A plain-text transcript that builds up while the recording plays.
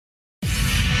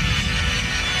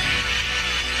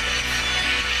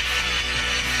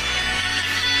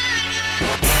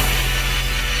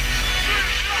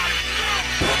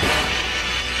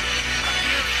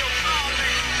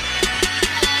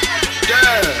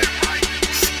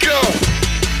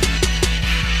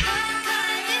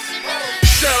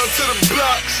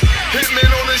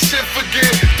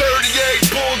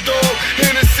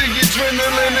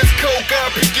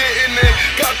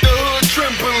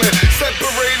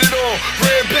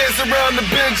around the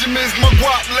Benjamins, my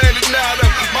guap landed nada.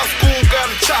 My school got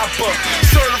a chopper,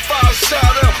 certified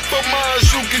shot up. For mine,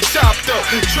 you get chopped up.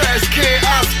 Trash can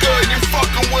Oscar, you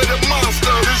fucking with a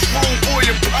monster. This rude boy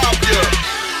and pop ya.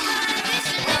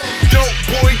 Dope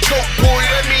boy, coke boy,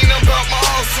 that mean I'm about my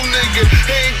hustle, nigga.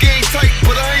 Hand game tight,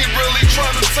 but I ain't really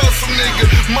trying to tussle, nigga.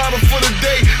 Model for the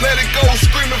day, let it go,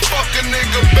 screaming fuck a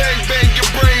nigga. Bang, bang, your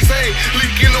brains ain't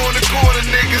leaking on the corner,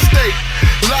 nigga. Steak,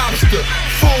 lobster,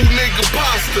 food, nigga,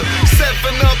 pasta.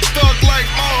 7-Up thug like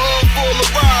my hood full of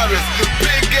riders.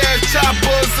 Big ass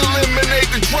choppers, eliminate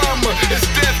the drama. It's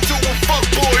death to a fuck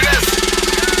boy, that's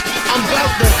I'm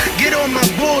about to get on my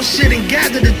bullshit and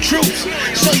gather the troops.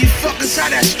 So you fuckers how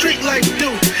that street life do.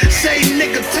 Say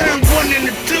nigga turn 1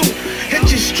 into 2. Hit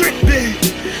your strip in.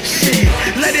 Shit,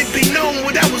 let it be known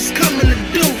what I was coming to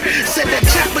do. Said that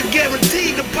chopper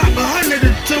guaranteed to pop 100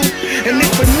 or 2. And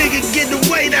if a nigga get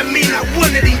away, that mean I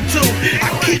wanted him to. I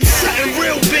keep something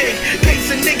real big, case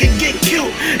a nigga get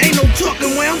killed. Ain't no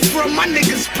talking where I'm from, my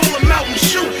niggas pull him out and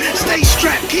shoot. Stay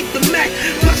strapped, keep the Mac,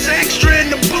 plus an extra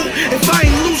in the boot. If I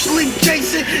ain't loose leaf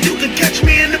chasing, you can catch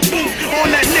me in the booth. On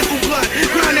that nickel block,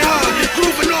 grinding hard,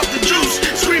 grooving off the juice.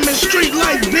 Screaming street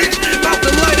life, bitch, about to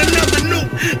light another nuke.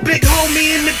 Big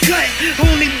homie in the cut,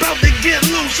 only about to get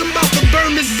loose. I'm about to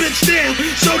burn this bitch down,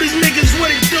 show these niggas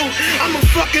what it do. I'm a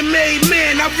fucking made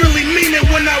man, I really mean it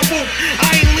when I whoop.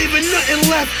 I ain't leaving nothing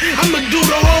left, I'ma do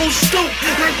the whole stoop.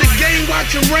 Learned the game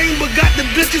watching rain, but got the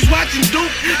bitches watching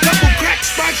Duke. Couple crack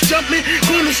spots jumping,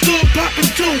 corner store popping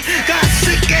too. Got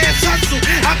sick ass hustle,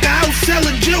 out the house